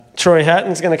Troy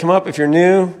Hatton's going to come up. If you're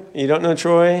new, you don't know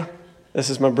Troy,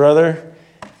 this is my brother.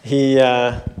 He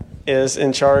is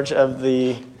in charge of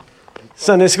the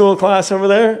Sunday school class over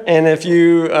there. And if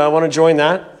you want to join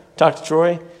that, talk to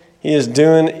Troy. He is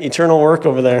doing eternal work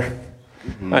over there.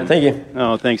 All right, thank you.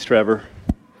 Oh, thanks, Trevor.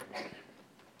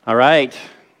 All right.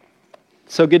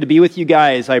 So good to be with you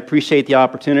guys. I appreciate the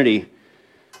opportunity.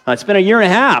 It's been a year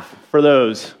and a half for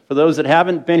those. For those that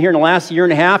haven't been here in the last year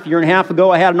and a half ago,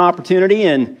 I had an opportunity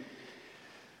and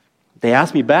they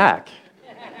asked me back.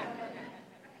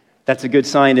 That's a good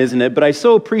sign, isn't it? But I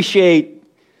so appreciate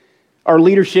our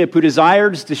leadership who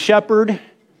desires to shepherd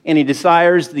and he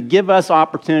desires to give us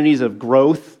opportunities of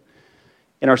growth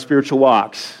in our spiritual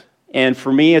walks. And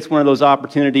for me, it's one of those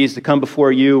opportunities to come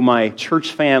before you, my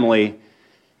church family,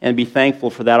 and be thankful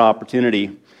for that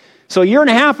opportunity. So a year and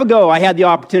a half ago, I had the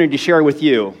opportunity to share with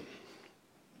you.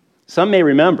 Some may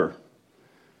remember.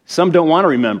 Some don't want to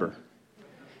remember.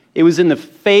 It was in the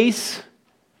face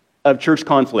of church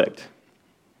conflict.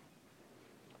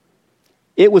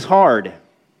 It was hard.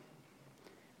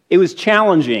 It was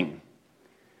challenging.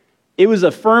 It was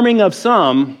affirming of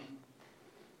some,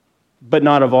 but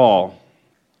not of all.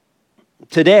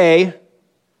 Today,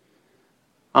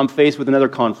 I'm faced with another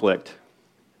conflict.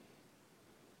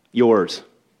 Yours.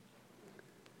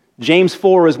 James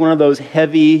 4 is one of those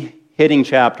heavy-hitting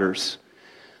chapters.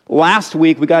 Last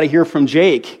week, we got to hear from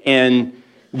Jake, and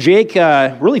Jake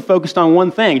really focused on one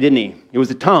thing, didn't he? It was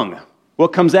the tongue.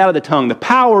 What comes out of the tongue? The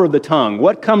power of the tongue.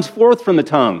 What comes forth from the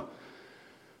tongue?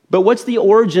 But what's the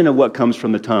origin of what comes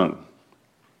from the tongue?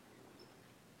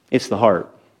 It's the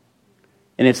heart.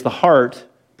 And it's the heart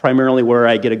primarily where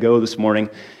I get to go this morning.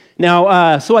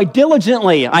 Now, so I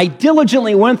diligently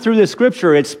went through this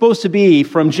scripture. It's supposed to be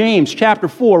from James chapter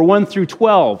 4, 1 through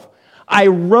 12. I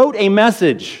wrote a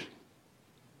message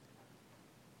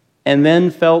and then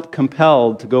felt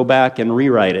compelled to go back and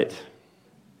rewrite it.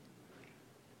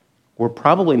 We're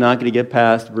probably not going to get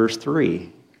past verse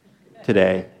 3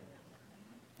 today.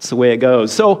 That's the way it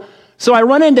goes. So I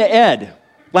run into Ed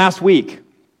last week.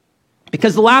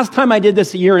 Because the last time I did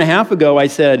this a year and a half ago,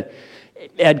 Ed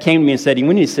came to me and said,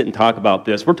 we need to sit and talk about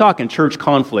this. We're talking church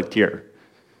conflict here.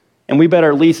 And we better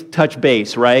at least touch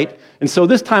base, right? And so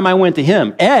this time I went to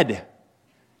him. Ed,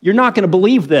 you're not going to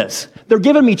believe this. They're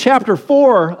giving me chapter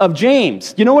 4 of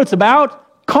James. You know what it's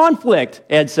about? Conflict.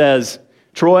 Ed says,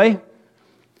 Troy,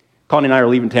 Connie and I are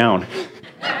leaving town.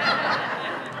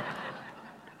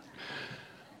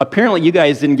 Apparently you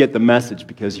guys didn't get the message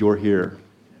because you're here.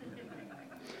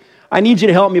 I need you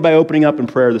to help me by opening up in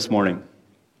prayer this morning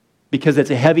because it's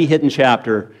a heavy-hitting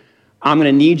chapter. I'm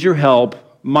going to need your help.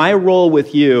 My role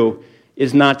with you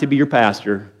is not to be your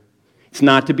pastor. It's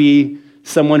not to be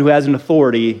someone who has an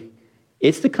authority.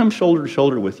 It's to come shoulder to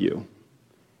shoulder with you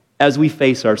as we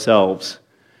face ourselves.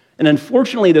 And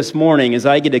unfortunately this morning, as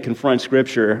I get to confront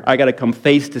Scripture, I got to come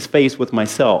face to face with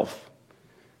myself.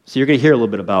 So you're going to hear a little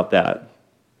bit about that.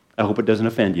 I hope it doesn't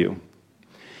offend you.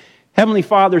 Heavenly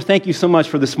Father, thank you so much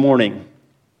for this morning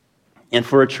and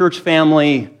for a church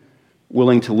family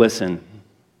willing to listen.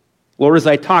 Lord, as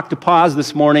I talk to pause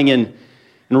this morning and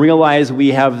realize we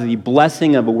have the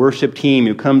blessing of a worship team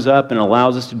who comes up and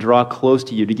allows us to draw close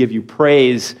to you, to give you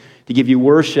praise, to give you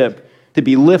worship, to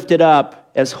be lifted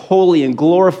up as holy and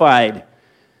glorified.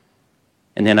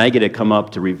 And then I get to come up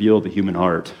to reveal the human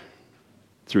heart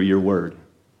through your word.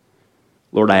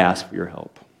 Lord, I ask for your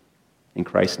help. In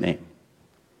Christ's name.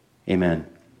 Amen.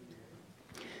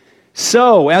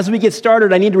 So, as we get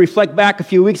started, I need to reflect back a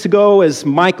few weeks ago as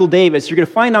Michael Davis. You're going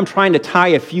to find I'm trying to tie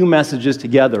a few messages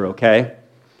together, okay?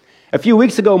 A few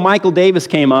weeks ago, Michael Davis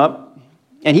came up,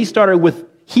 and he started with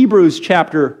Hebrews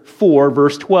chapter 4,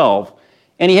 verse 12.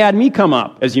 And he had me come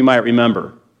up, as you might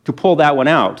remember, to pull that one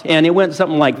out. And it went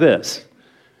something like this.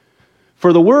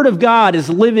 For the word of God is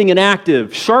living and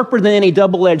active, sharper than any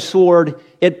double-edged sword.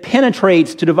 It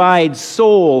penetrates to divide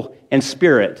soul and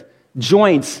spirit,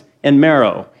 joints and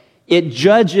marrow. It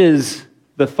judges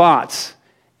the thoughts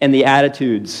and the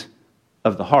attitudes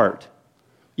of the heart.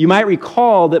 You might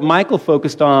recall that Michael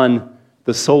focused on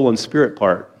the soul and spirit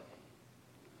part.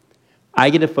 I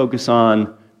get to focus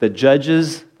on the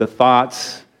judges, the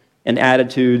thoughts, and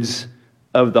attitudes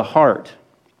of the heart,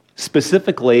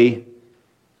 specifically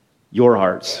your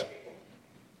hearts.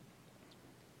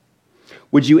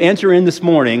 Would you enter in this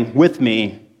morning with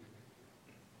me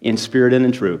in spirit and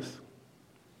in truth?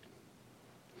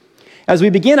 As we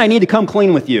begin, I need to come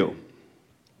clean with you.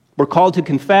 We're called to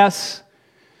confess.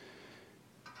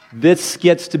 This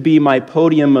gets to be my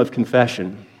podium of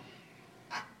confession.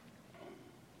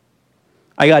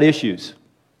 I got issues.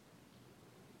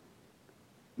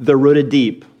 They're rooted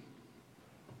deep.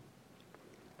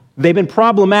 They've been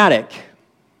problematic,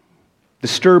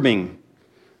 disturbing,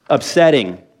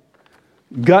 upsetting,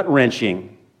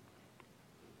 gut-wrenching.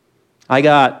 I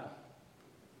got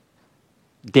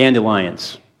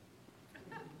dandelions.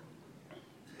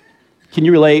 Can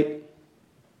you relate?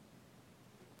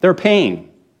 They're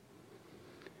pain.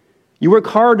 You work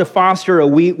hard to foster a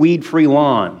weed-free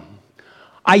lawn.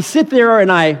 I sit there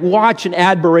and I watch in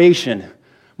admiration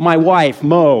my wife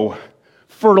mow,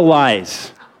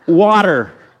 fertilize,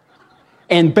 water,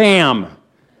 and bam,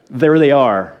 there they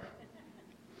are.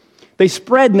 They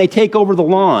spread and they take over the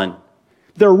lawn.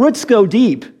 Their roots go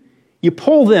deep. You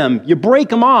pull them, you break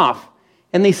them off,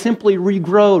 and they simply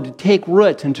regrow to take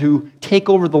root and to take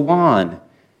over the lawn.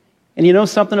 And you know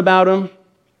something about them?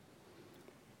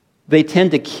 They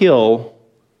tend to kill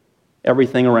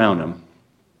everything around them.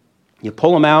 You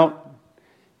pull them out,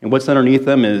 and what's underneath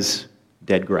them is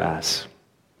dead grass.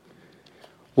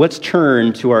 Let's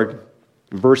turn to our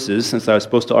verses, since I was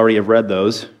supposed to already have read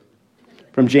those,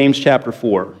 from James chapter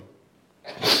 4,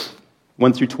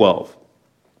 1 through 12.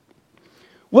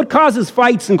 What causes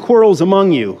fights and quarrels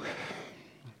among you?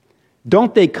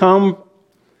 Don't they come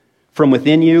from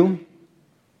within you?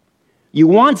 You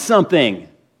want something,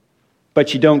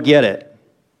 but you don't get it.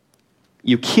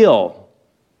 You kill.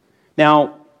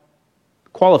 Now,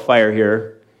 qualifier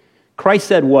here, Christ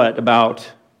said what about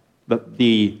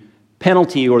the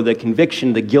penalty or the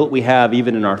conviction, the guilt we have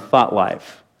even in our thought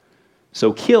life?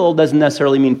 So kill doesn't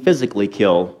necessarily mean physically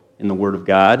kill in the Word of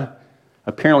God.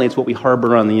 Apparently it's what we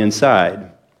harbor on the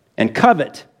inside. And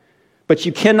covet, but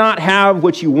you cannot have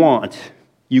what you want.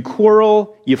 You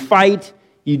quarrel, you fight,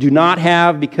 you do not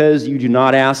have because you do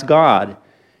not ask God.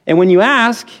 And when you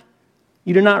ask,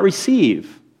 you do not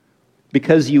receive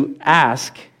because you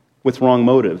ask with wrong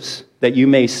motives, that you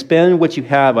may spend what you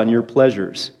have on your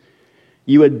pleasures.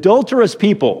 You adulterous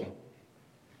people,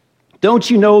 don't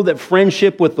you know that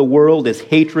friendship with the world is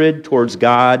hatred towards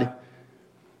God?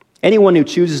 Anyone who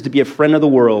chooses to be a friend of the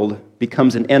world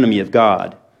becomes an enemy of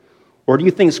God. Or do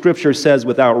you think Scripture says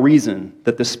without reason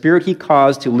that the Spirit He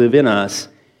caused to live in us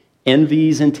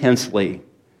envies intensely?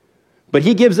 But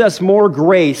He gives us more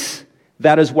grace.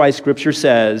 That is why Scripture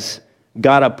says,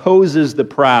 God opposes the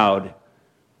proud,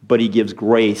 but He gives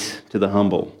grace to the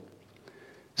humble.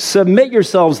 Submit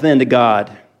yourselves then to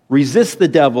God. Resist the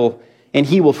devil, and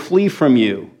he will flee from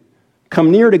you.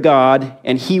 Come near to God,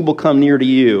 and He will come near to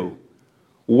you.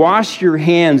 Wash your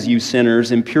hands, you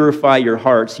sinners, and purify your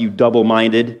hearts, you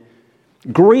double-minded.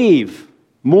 Grieve,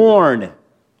 mourn,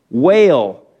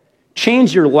 wail.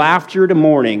 Change your laughter to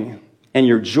mourning and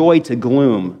your joy to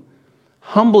gloom.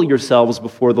 Humble yourselves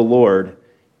before the Lord,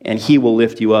 and He will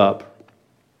lift you up.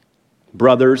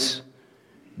 Brothers,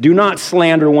 do not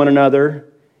slander one another.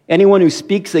 Anyone who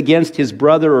speaks against his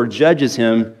brother or judges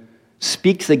him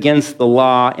speaks against the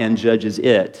law and judges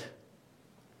it.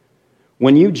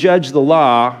 When you judge the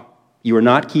law, you are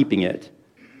not keeping it,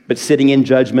 but sitting in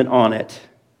judgment on it.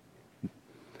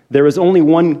 There is only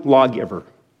one lawgiver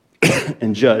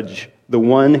and judge, the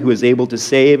one who is able to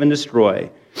save and destroy.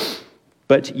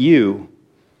 But you,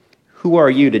 who are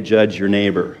you to judge your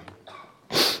neighbor?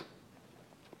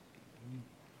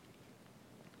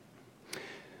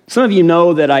 Some of you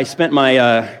know that I spent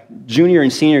my junior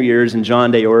and senior years in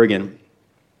John Day, Oregon.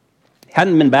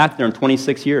 Hadn't been back there in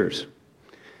 26 years.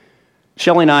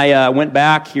 Shelley and I went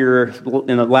back here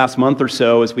in the last month or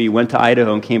so as we went to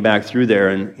Idaho and came back through there.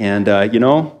 And you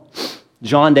know,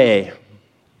 John Day,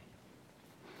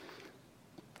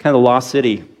 kind of a lost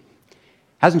city,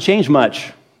 hasn't changed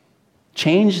much.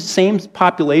 Changed, same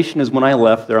population as when I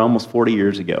left there almost 40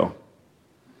 years ago.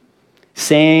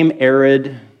 Same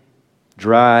arid,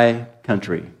 dry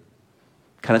country,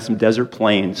 kind of some desert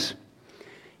plains.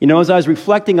 You know, as I was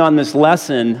reflecting on this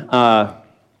lesson,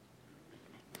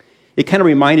 it kind of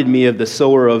reminded me of the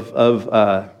sower of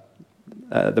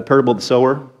the parable of the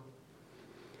sower.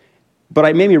 But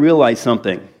it made me realize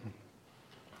something.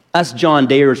 Us John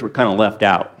Dayers were kind of left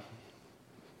out.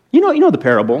 You know the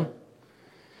parable.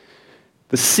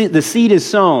 The seed is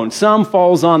sown. Some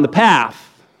falls on the path.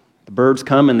 The birds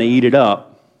come and they eat it up.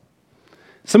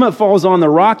 Some of it falls on the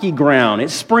rocky ground.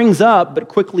 It springs up but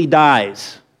quickly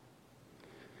dies.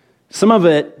 Some of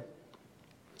it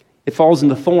falls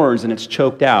into thorns and it's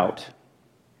choked out.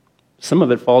 Some of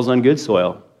it falls on good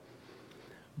soil.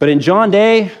 But in John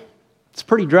Day, it's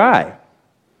pretty dry.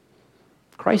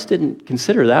 Christ didn't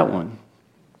consider that one.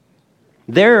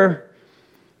 There,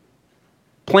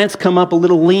 plants come up a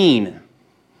little lean.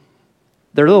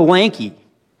 They're a little lanky.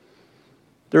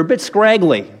 They're a bit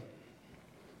scraggly.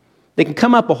 They can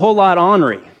come up a whole lot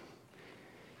ornery.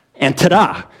 And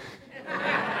ta-da!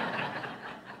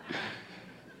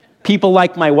 People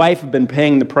like my wife have been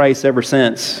paying the price ever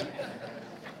since.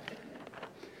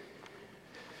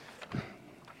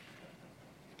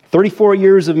 34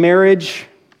 years of marriage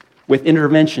with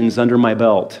interventions under my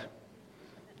belt.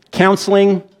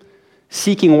 Counseling,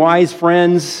 seeking wise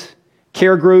friends,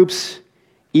 care groups,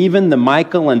 even the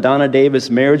Michael and Donna Davis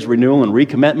Marriage Renewal and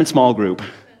Recommitment Small Group.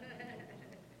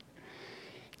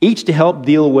 Each to help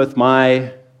deal with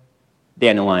my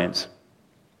dandelions.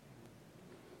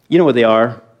 You know what they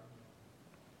are.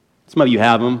 Some of you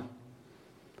have them.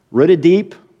 Rooted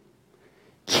deep,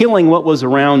 killing what was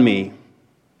around me.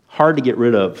 Hard to get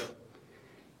rid of.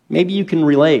 Maybe you can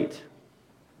relate.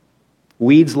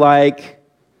 Weeds like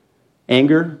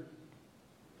anger,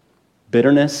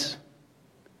 bitterness,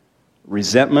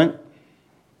 resentment,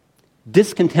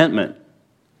 discontentment,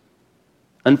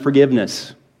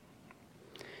 unforgiveness,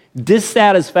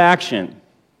 dissatisfaction,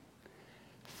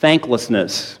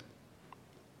 thanklessness,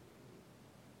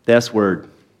 the S word,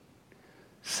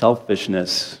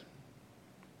 selfishness,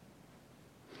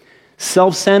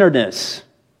 self-centeredness,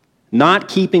 not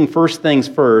keeping first things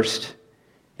first,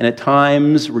 and at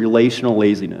times, relational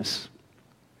laziness.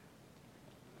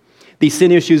 These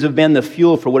sin issues have been the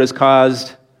fuel for what has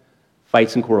caused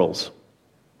fights and quarrels.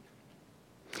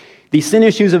 These sin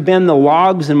issues have been the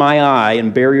logs in my eye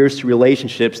and barriers to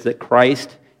relationships that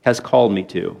Christ has called me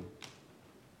to.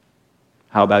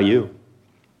 How about you?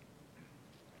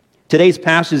 Today's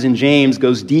passage in James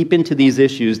goes deep into these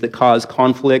issues that cause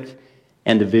conflict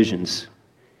and divisions.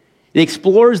 It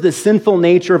explores the sinful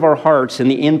nature of our hearts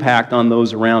and the impact on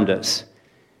those around us,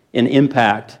 and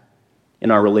impact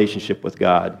in our relationship with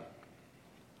God.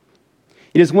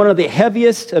 It is one of the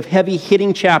heaviest of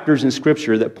heavy-hitting chapters in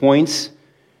Scripture that points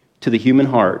to the human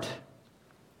heart.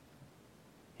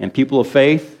 And people of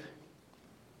faith,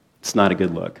 it's not a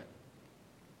good look.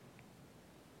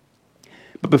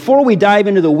 But before we dive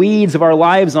into the weeds of our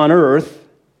lives on earth,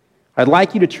 I'd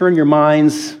like you to turn your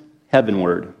minds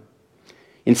heavenward.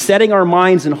 In setting our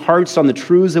minds and hearts on the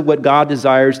truths of what God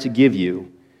desires to give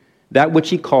you, that which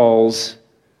He calls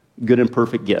good and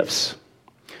perfect gifts.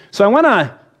 So I want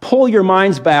to pull your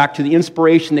minds back to the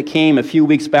inspiration that came a few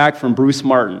weeks back from Bruce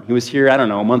Martin. He was here,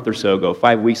 a month or so ago,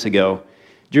 5 weeks ago.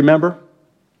 Do you remember?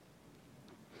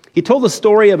 He told the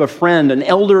story of a friend, an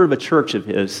elder of a church of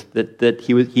his that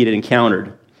he had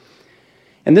encountered.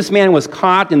 And this man was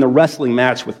caught in the wrestling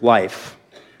match with life.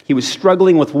 He was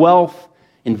struggling with wealth,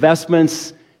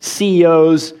 investments,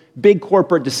 CEOs, big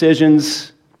corporate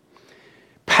decisions,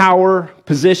 power,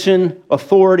 position,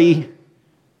 authority,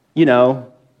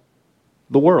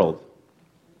 the world.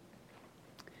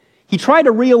 He tried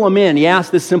to reel him in. He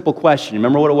asked this simple question.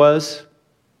 Remember what it was?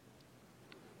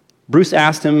 Bruce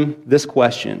asked him this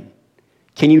question.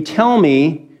 Can you tell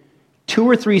me 2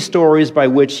 or 3 stories by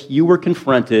which you were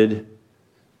confronted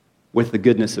with the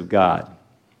goodness of God?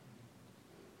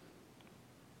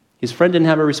 His friend didn't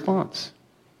have a response.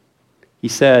 He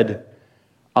said,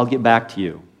 I'll get back to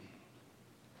you.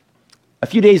 A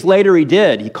few days later, he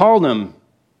did. He called him.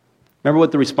 Remember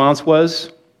what the response was?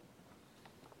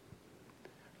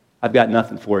 I've got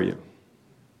nothing for you.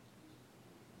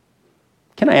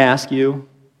 Can I ask you,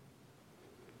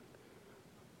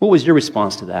 what was your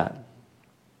response to that?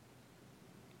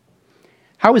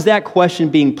 How is that question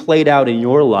being played out in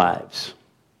your lives?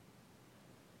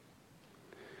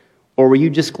 Or were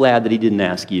you just glad that he didn't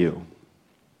ask you?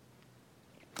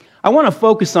 I want to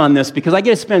focus on this because I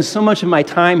get to spend so much of my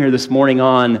time here this morning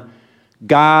on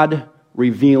God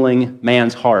revealing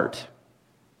man's heart.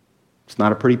 It's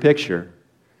not a pretty picture.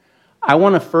 I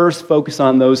want to first focus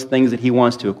on those things that he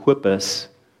wants to equip us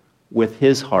with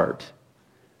his heart.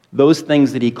 Those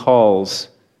things that he calls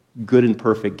good and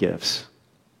perfect gifts.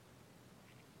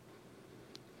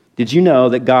 Did you know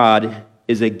that God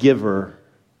is a giver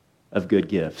of good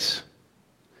gifts?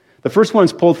 The first one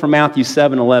is pulled from Matthew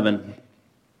 7:11.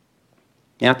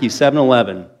 Matthew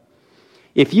 7:11.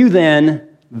 If you then,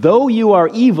 though you are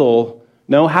evil,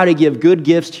 know how to give good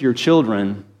gifts to your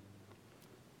children,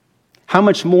 how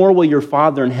much more will your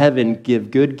Father in heaven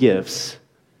give good gifts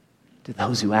to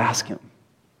those who ask him?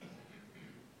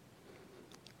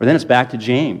 Or then it's back to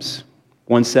James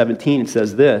 1:17. It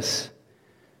says this,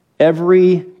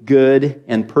 every good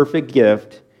and perfect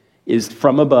gift is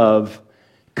from above,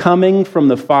 coming from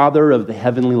the Father of the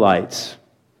heavenly lights,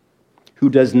 who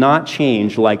does not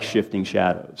change like shifting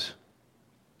shadows.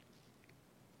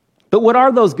 But what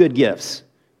are those good gifts?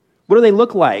 What do they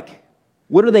look like?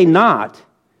 What are they not?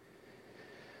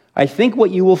 I think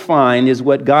what you will find is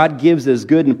what God gives as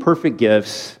good and perfect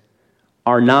gifts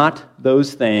are not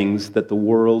those things that the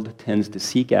world tends to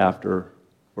seek after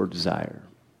or desire.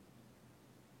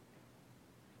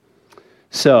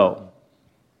 So,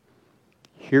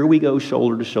 here we go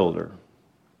shoulder to shoulder.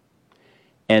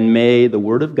 And may the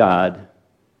Word of God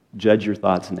judge your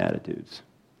thoughts and attitudes.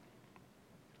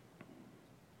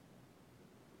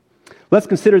 Let's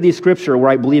consider the scripture where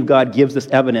I believe God gives us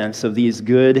evidence of these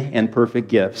good and perfect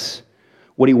gifts,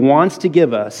 what He wants to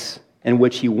give us and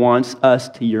which He wants us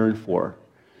to yearn for.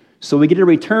 So we get to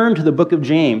return to the book of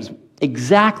James,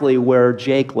 exactly where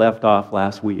Jake left off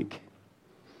last week.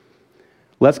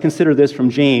 Let's consider this from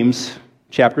James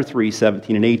chapter 3,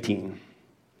 17 and 18.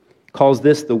 It calls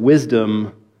this the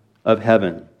wisdom of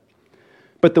heaven.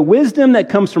 But the wisdom that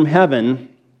comes from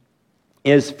heaven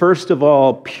is first of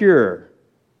all pure.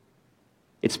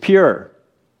 It's pure.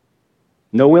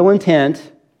 No ill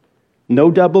intent,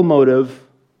 no double motive,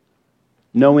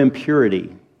 no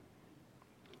impurity.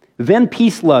 Then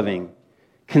peace-loving,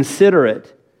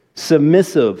 considerate,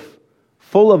 submissive,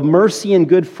 full of mercy and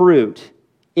good fruit,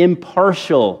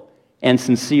 impartial and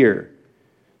sincere.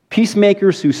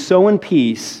 Peacemakers who sow in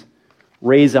peace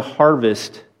raise a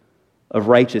harvest of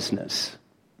righteousness.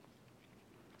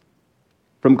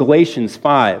 From Galatians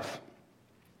 5,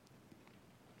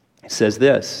 it says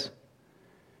this,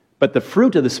 but the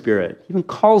fruit of the Spirit, even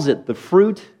calls it the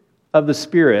fruit of the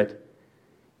Spirit,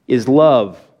 is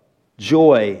love,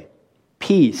 joy,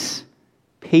 peace,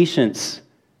 patience,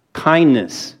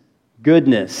 kindness,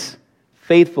 goodness,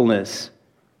 faithfulness,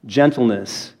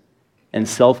 gentleness, and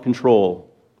self-control.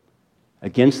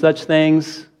 Against such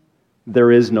things,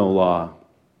 there is no law.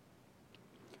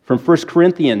 From 1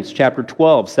 Corinthians chapter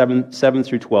 12, 7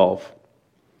 through 12,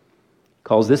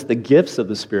 calls this the gifts of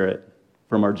the Spirit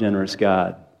from our generous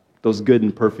God, those good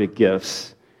and perfect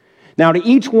gifts. Now, to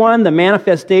each one, the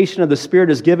manifestation of the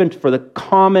Spirit is given for the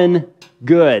common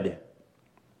good.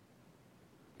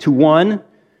 To one,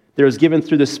 there is given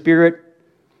through the Spirit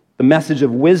the message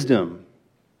of wisdom.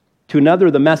 To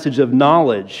another, the message of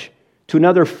knowledge. To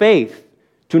another, faith.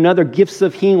 To another, gifts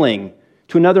of healing.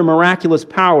 To another, miraculous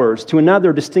powers. To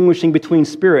another, distinguishing between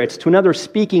spirits. To another,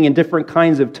 speaking in different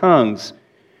kinds of tongues.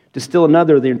 To still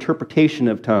another, the interpretation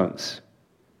of tongues.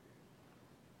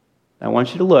 I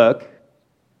want you to look.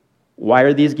 Why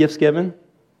are these gifts given?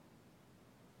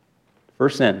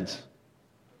 First sentence.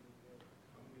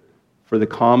 For the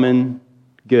common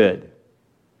good.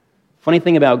 Funny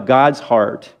thing about God's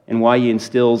heart and why He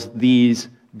instills these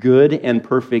good and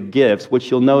perfect gifts, which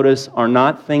you'll notice are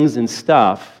not things and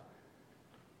stuff,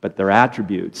 but they're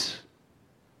attributes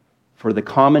for the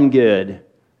common good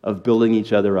of building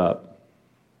each other up.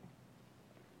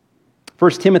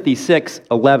 1 Timothy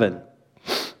 6:11.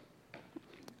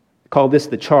 Call this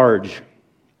the charge.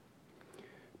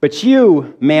 But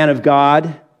you, man of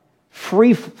God,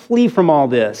 flee from all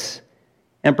this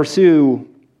and pursue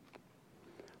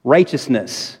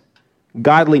righteousness,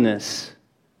 godliness,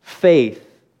 faith,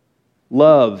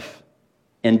 love,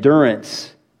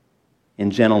 endurance,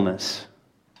 and gentleness.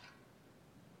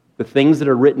 The things that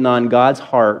are written on God's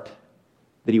heart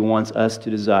that He wants us to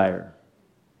desire.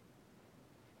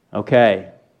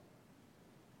 Okay.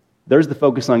 There's the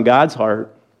focus on God's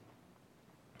heart.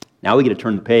 Now we get to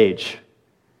turn the page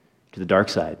to the dark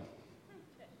side.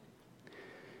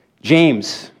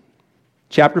 James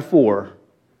chapter 4,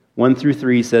 1 through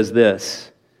 3 says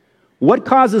this, what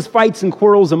causes fights and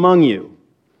quarrels among you?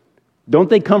 Don't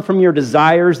they come from your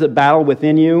desires that battle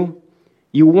within you?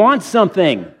 You want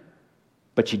something,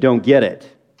 but you don't get it.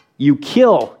 You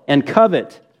kill and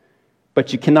covet,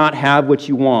 but you cannot have what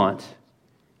you want.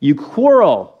 You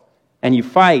quarrel and you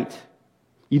fight.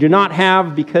 You do not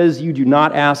have because you do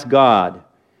not ask God.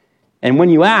 And when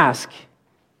you ask,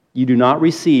 you do not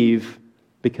receive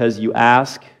because you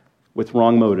ask with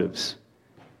wrong motives,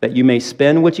 that you may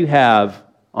spend what you have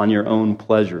on your own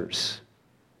pleasures.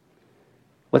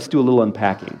 Let's do a little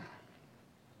unpacking.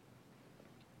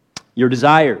 Your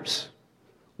desires,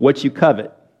 what you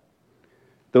covet,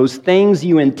 those things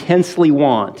you intensely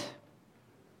want,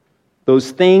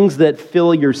 those things that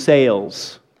fill your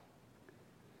sails,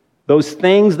 those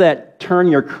things that turn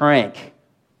your crank,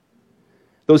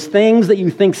 those things that you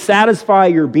think satisfy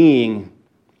your being,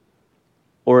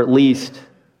 or at least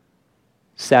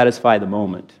satisfy the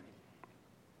moment.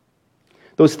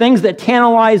 Those things that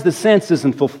tantalize the senses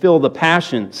and fulfill the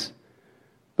passions.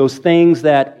 Those things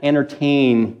that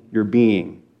entertain your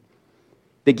being.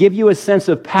 That give you a sense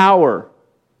of power,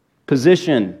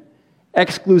 position,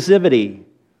 exclusivity,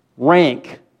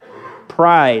 rank,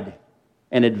 pride,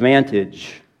 and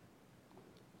advantage.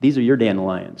 These are your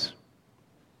dandelions.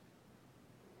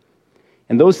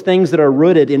 And those things that are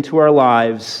rooted into our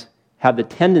lives have the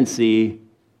tendency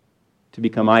to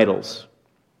become idols.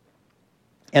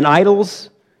 And idols,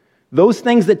 those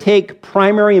things that take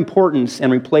primary importance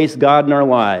and replace God in our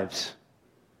lives.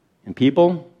 And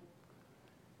people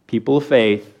of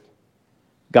faith,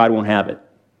 God won't have it.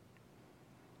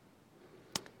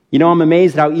 You know, I'm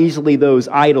amazed how easily those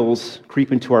idols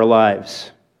creep into our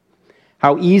lives.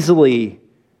 How easily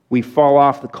we fall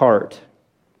off the cart,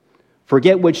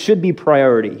 forget what should be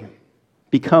priority,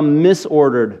 become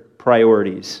misordered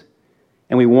priorities,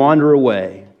 and we wander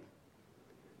away.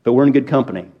 But we're in good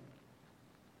company.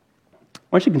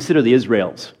 Why don't you consider the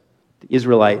Israelites.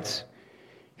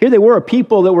 Here they were, a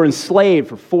people that were enslaved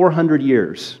for 400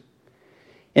 years.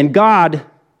 And God,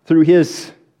 through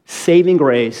His saving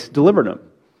grace, delivered them.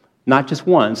 Not just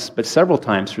once, but several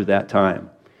times through that time.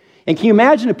 And can you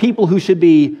imagine a people who should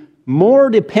be more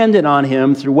dependent on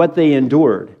Him through what they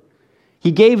endured?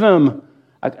 He gave them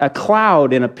a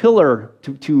cloud and a pillar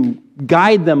to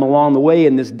guide them along the way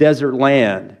in this desert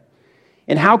land.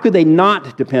 And how could they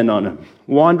not depend on Him?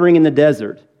 Wandering in the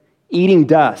desert, eating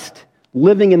dust,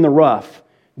 living in the rough,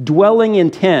 dwelling in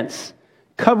tents,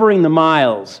 covering the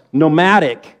miles,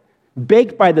 nomadic,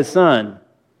 baked by the sun.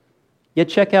 Yet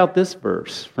check out this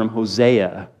verse from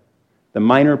Hosea. The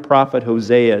minor prophet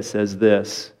Hosea says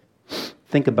this.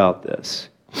 Think about this.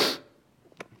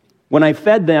 When I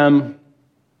fed them,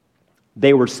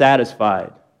 they were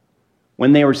satisfied.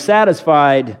 When they were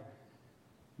satisfied,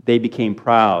 they became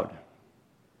proud.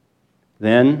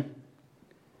 Then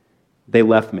they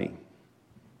left me.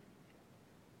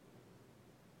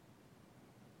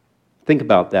 Think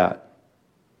about that.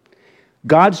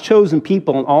 God's chosen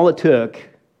people, and all it took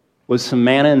was some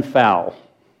manna and fowl.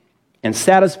 And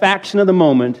satisfaction of the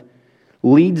moment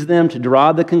leads them to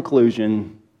draw the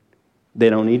conclusion they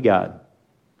don't need God.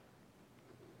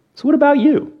 So what about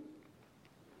you?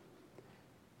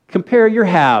 Compare your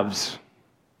halves.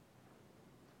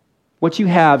 What you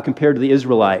have compared to the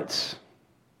Israelites.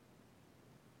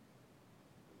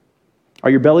 Are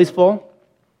your bellies full?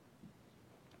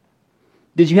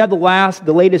 Did you have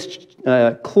the latest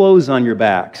clothes on your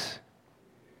backs?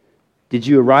 Did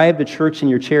you arrive to church in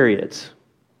your chariots?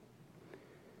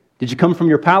 Did you come from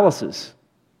your palaces?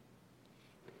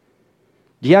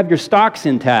 Do you have your stocks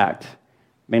intact?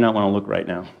 May not want to look right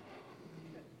now.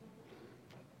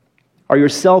 Are your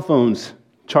cell phones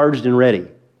charged and ready?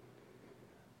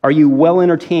 Are you well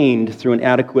entertained through an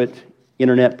adequate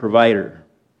internet provider?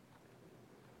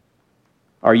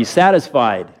 Are you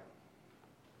satisfied?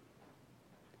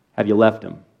 Have you left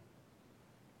Him?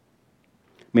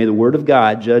 May the Word of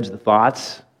God judge the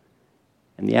thoughts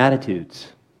and the attitudes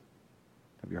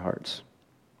of your hearts.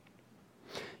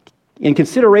 In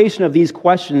consideration of these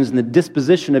questions and the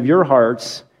disposition of your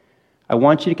hearts, I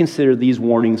want you to consider these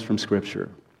warnings from Scripture.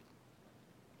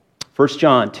 1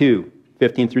 John 2,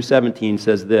 15 through 17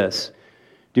 says this,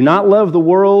 "Do not love the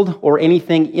world or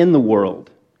anything in the world.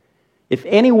 If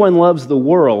anyone loves the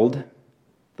world,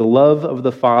 the love of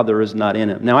the Father is not in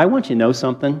him." Now, I want you to know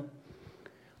something.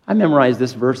 I memorized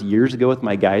this verse years ago with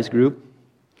my guys group.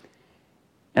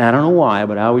 And I don't know why,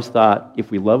 but I always thought if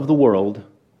we love the world,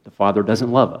 the Father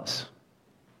doesn't love us.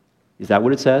 Is that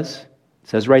what it says? It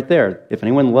says right there, if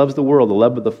anyone loves the world, the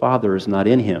love of the Father is not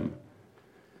in him.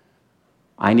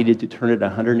 I needed to turn it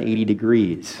 180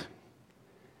 degrees.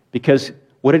 Because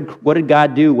what did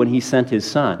God do when He sent His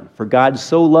Son? For God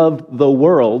so loved the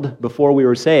world before we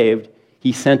were saved,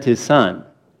 He sent His Son.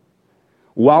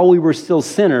 While we were still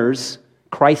sinners,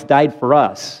 Christ died for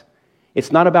us.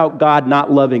 It's not about God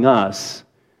not loving us.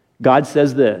 God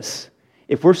says this,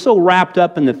 if we're so wrapped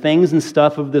up in the things and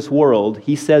stuff of this world,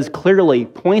 He says clearly,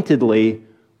 pointedly,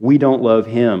 we don't love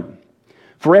Him.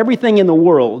 For everything in the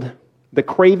world, the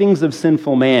cravings of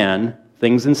sinful man,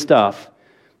 things and stuff,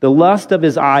 the lust of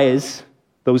his eyes,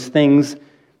 those things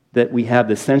that we have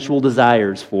the sensual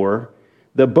desires for,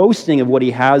 the boasting of what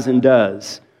he has and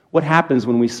does. What happens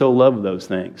when we so love those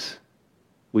things?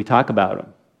 We talk about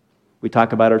them. We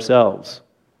talk about ourselves.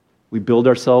 We build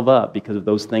ourselves up because of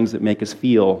those things that make us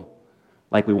feel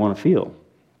like we want to feel.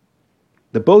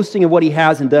 The boasting of what he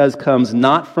has and does comes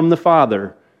not from the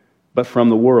Father, but from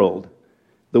the world.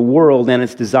 The world and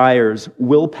its desires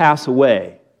will pass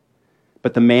away,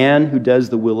 but the man who does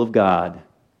the will of God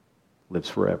lives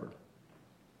forever.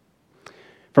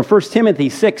 From 1 Timothy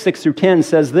 6 through 10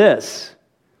 says this,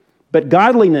 "But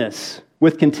godliness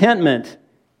with contentment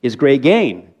is great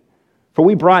gain, for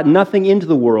we brought nothing into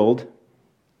the world,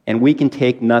 and we can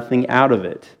take nothing out of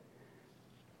it.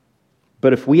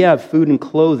 But if we have food and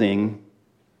clothing,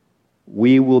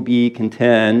 we will be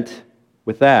content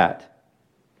with that."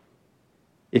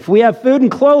 If we have food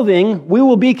and clothing, we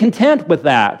will be content with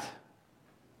that.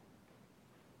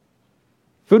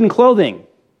 Food and clothing,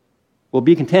 we'll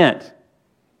be content.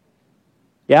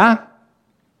 Yeah?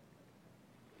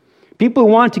 People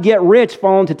who want to get rich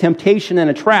fall into temptation and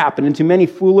a trap and into many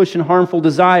foolish and harmful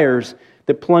desires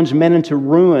that plunge men into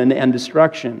ruin and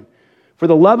destruction. For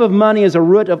the love of money is a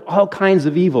root of all kinds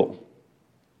of evil.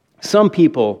 Some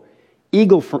people,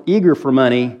 eager for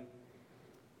money,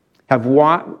 have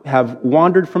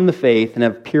wandered from the faith and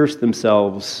have pierced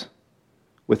themselves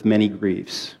with many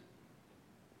griefs.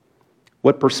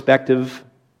 What perspective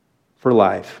for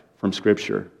life from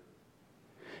Scripture.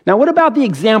 Now, what about the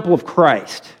example of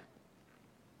Christ?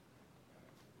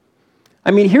 I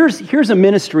mean, here's a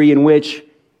ministry in which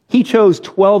he chose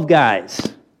 12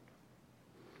 guys,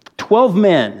 12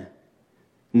 men,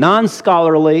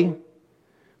 non-scholarly,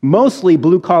 mostly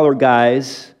blue-collar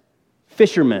guys,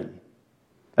 fishermen,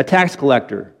 a tax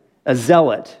collector, a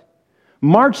zealot,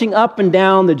 marching up and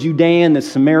down the Judean, the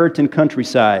Samaritan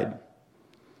countryside.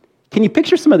 Can you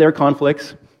picture some of their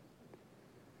conflicts,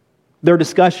 their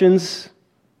discussions,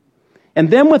 and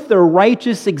then with the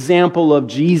righteous example of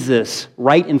Jesus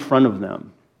right in front of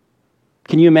them?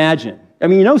 Can you imagine? I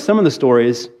mean, you know some of the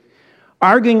stories,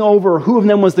 arguing over who of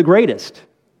them was the greatest.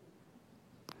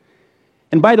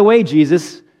 And by the way,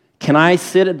 Jesus, can I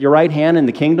sit at your right hand in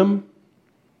the kingdom?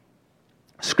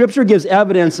 Scripture gives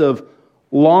evidence of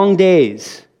long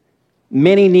days,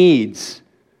 many needs,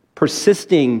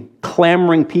 persisting,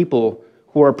 clamoring people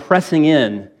who are pressing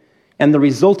in, and the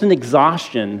resultant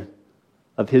exhaustion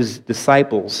of his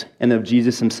disciples and of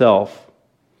Jesus himself.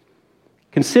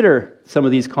 Consider some of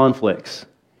these conflicts.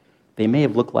 They may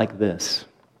have looked like this.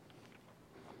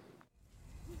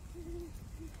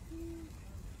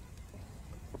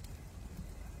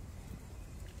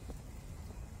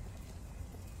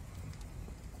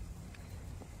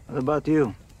 What about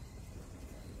you?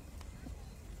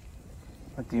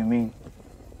 What do you mean?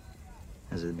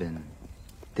 Has it been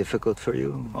difficult for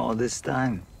you all this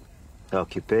time? The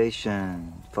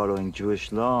occupation, following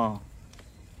Jewish law?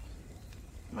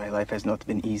 My life has not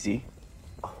been easy.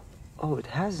 Oh, it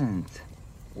hasn't.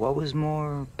 What was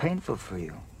more painful for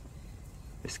you?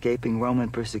 Escaping Roman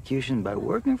persecution by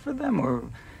working for them, or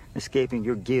escaping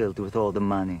your guilt with all the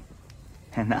money?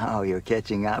 And now you're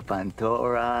catching up on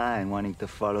Torah and wanting to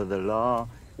follow the law.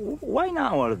 Why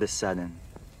now all of a sudden?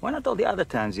 Why not all the other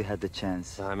times you had the chance?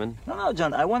 Simon? No,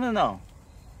 John, I want to know.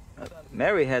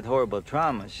 Mary had horrible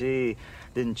trauma. She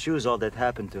didn't choose all that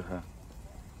happened to her.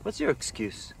 What's your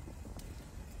excuse?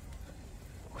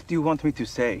 What do you want me to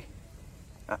say?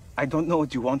 I don't know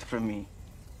what you want from me.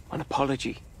 An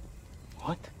apology.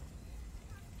 What?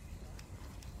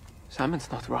 Simon's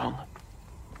not wrong.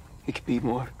 He could be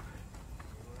more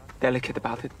delicate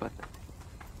about it, but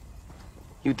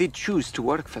you did choose to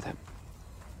work for them.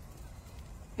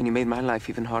 And you made my life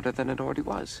even harder than it already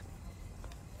was.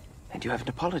 And you haven't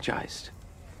apologized.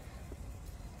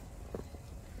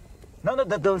 No,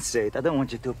 don't say it. I don't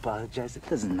want you to apologize. It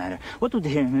doesn't matter. What would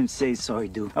hearing him say sorry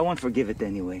do? I won't forgive it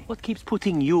anyway. What keeps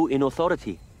putting you in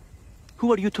authority?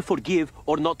 Who are you to forgive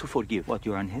or not to forgive? What,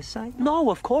 you're on his side? No,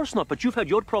 of course not, but you've had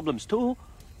your problems too.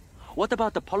 What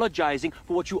about apologizing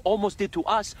for what you almost did to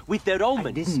us with the Romans?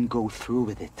 I didn't go through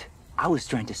with it. I was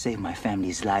trying to save my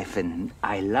family's life, and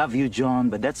I love you, John,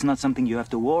 but that's not something you have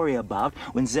to worry about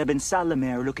when Zeb and Salome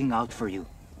are looking out for you.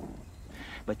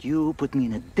 But you put me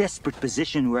in a desperate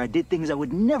position where I did things I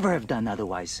would never have done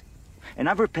otherwise. And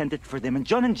I've repented for them, and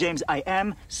John and James, I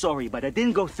am sorry, but I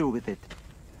didn't go through with it.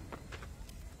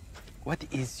 What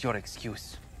is your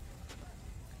excuse?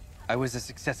 I was a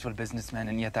successful businessman,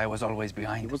 and yet I was always He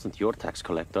behind. wasn't your tax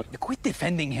collector. Quit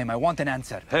defending him. I want an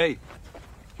answer. Hey,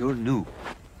 you're new.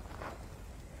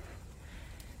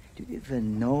 Do you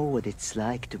even know what it's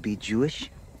like to be Jewish?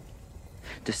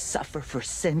 To suffer for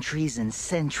centuries and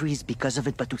centuries because of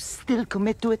it, but to still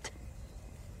commit to it?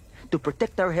 To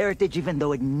protect our heritage even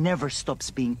though it never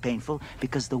stops being painful,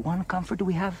 because the one comfort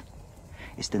we have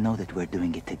is to know that we're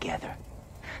doing it together.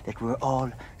 That we're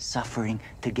all suffering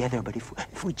together, but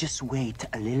if we just wait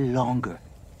a little longer,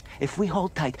 if we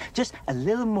hold tight just a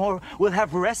little more, we'll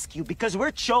have rescue, because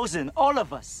we're chosen, all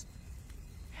of us.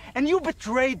 And you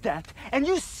betrayed that, and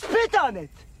you spit on it.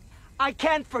 I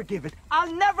can't forgive it.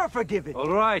 I'll never forgive it.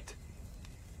 All right.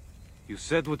 You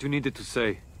said what you needed to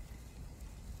say.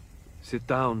 Sit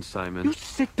down, Simon. You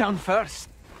sit down first.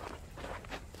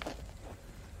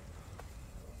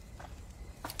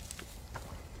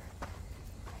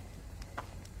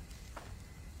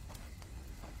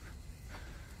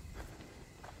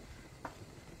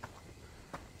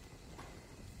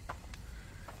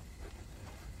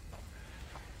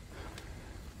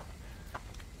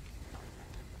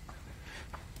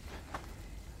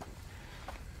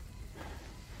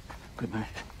 Good night.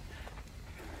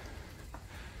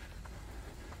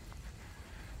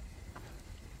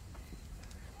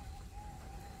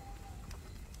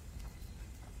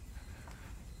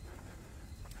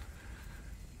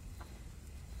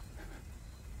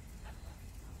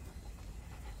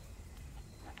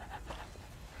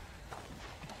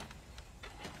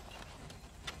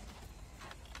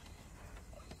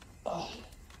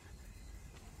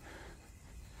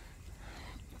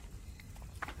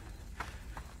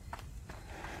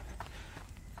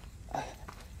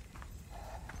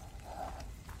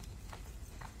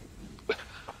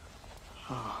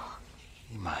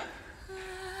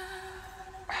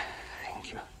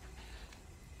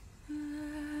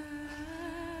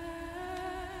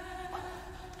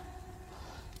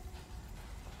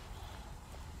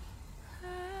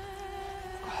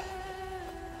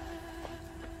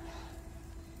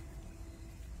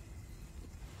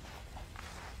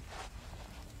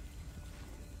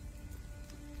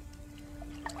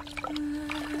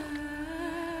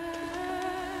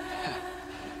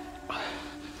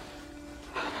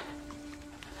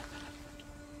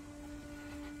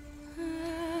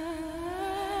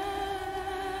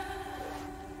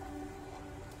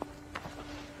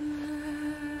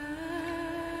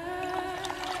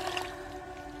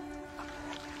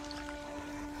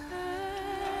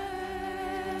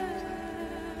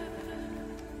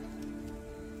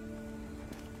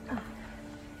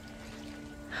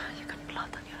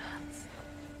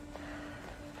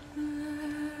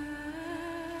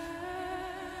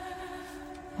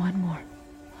 One more.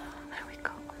 There we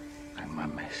go. I'm a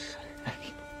mess.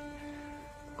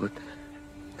 Good.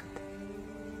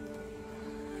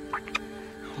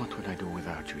 What would I do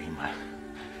without you, Ima?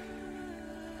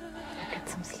 Get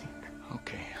some sleep.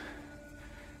 Okay.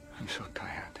 I'm so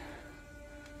tired.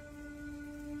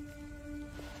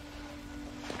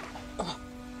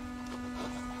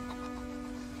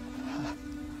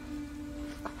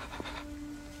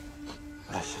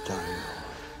 Blessed are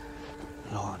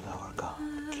you, Lord our God,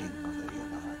 King of the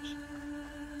universe,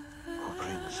 who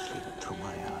brings sleep to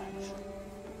my eyes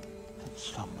and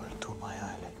slumber to my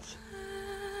eyelids.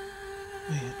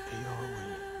 May it be your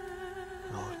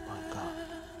will, Lord my God,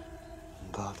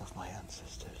 and God of my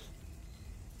ancestors,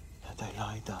 that I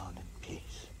lie down in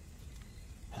peace,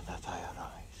 and that I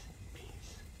arise in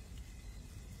peace.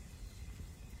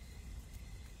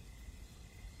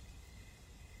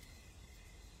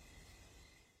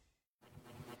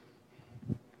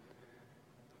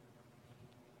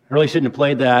 I really shouldn't have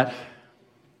played that.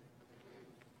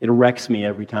 It wrecks me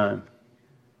every time.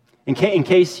 In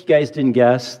case you guys didn't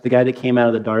guess, the guy that came out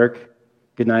of the dark,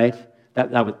 good night,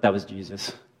 that was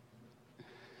Jesus.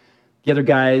 The other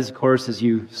guys, of course, as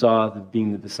you saw,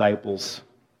 being the disciples.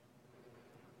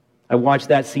 I watched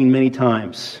that scene many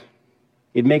times.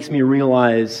 It makes me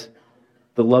realize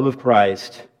the love of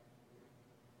Christ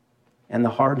and the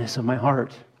hardness of my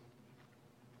heart,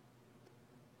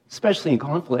 especially in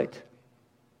conflict.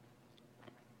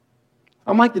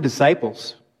 I'm like the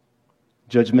disciples,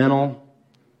 judgmental,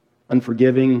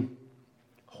 unforgiving,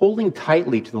 holding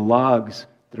tightly to the logs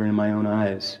that are in my own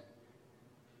eyes.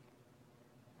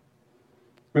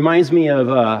 Reminds me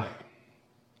of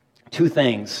two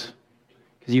things,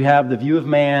 because you have the view of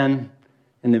man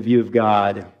and the view of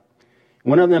God.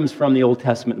 One of them is from the Old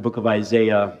Testament, the book of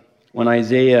Isaiah, when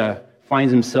Isaiah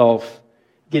finds himself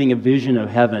getting a vision of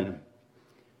heaven.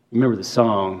 You remember the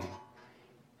song.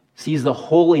 Sees the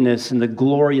holiness and the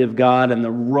glory of God and the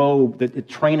robe, the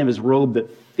train of his robe that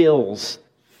fills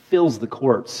the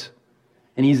courts.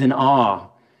 And he's in awe.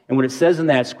 And what it says in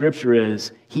that scripture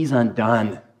is, he's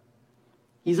undone.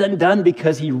 He's undone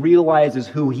because he realizes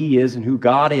who he is and who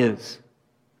God is.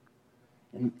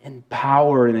 And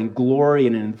power and in glory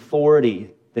and in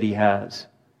authority that he has.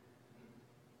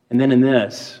 And then in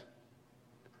this,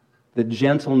 the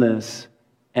gentleness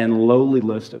and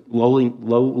lowliness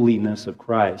of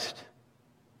Christ.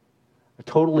 A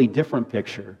totally different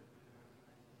picture.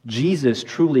 Jesus,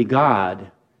 truly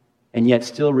God, and yet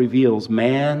still reveals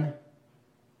man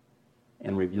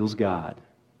and reveals God.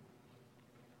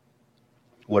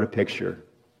 What a picture.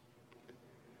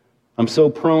 I'm so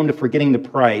prone to forgetting the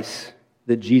price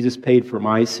that Jesus paid for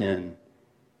my sin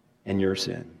and your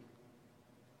sin.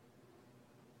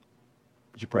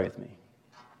 Would you pray with me?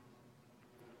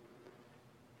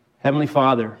 Heavenly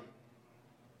Father,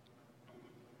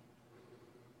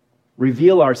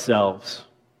 reveal ourselves.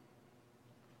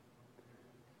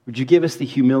 Would you give us the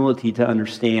humility to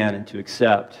understand and to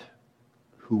accept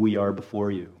who we are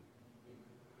before you,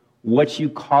 what you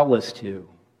call us to.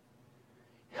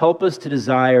 Help us to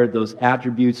desire those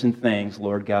attributes and things,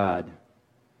 Lord God,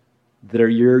 that are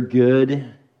your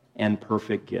good and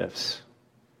perfect gifts.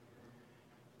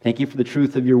 Thank you for the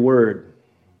truth of your word.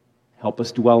 Help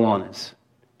us dwell on it.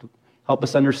 Help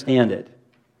us understand it.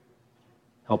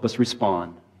 Help us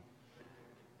respond.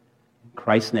 In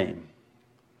Christ's name,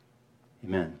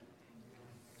 amen.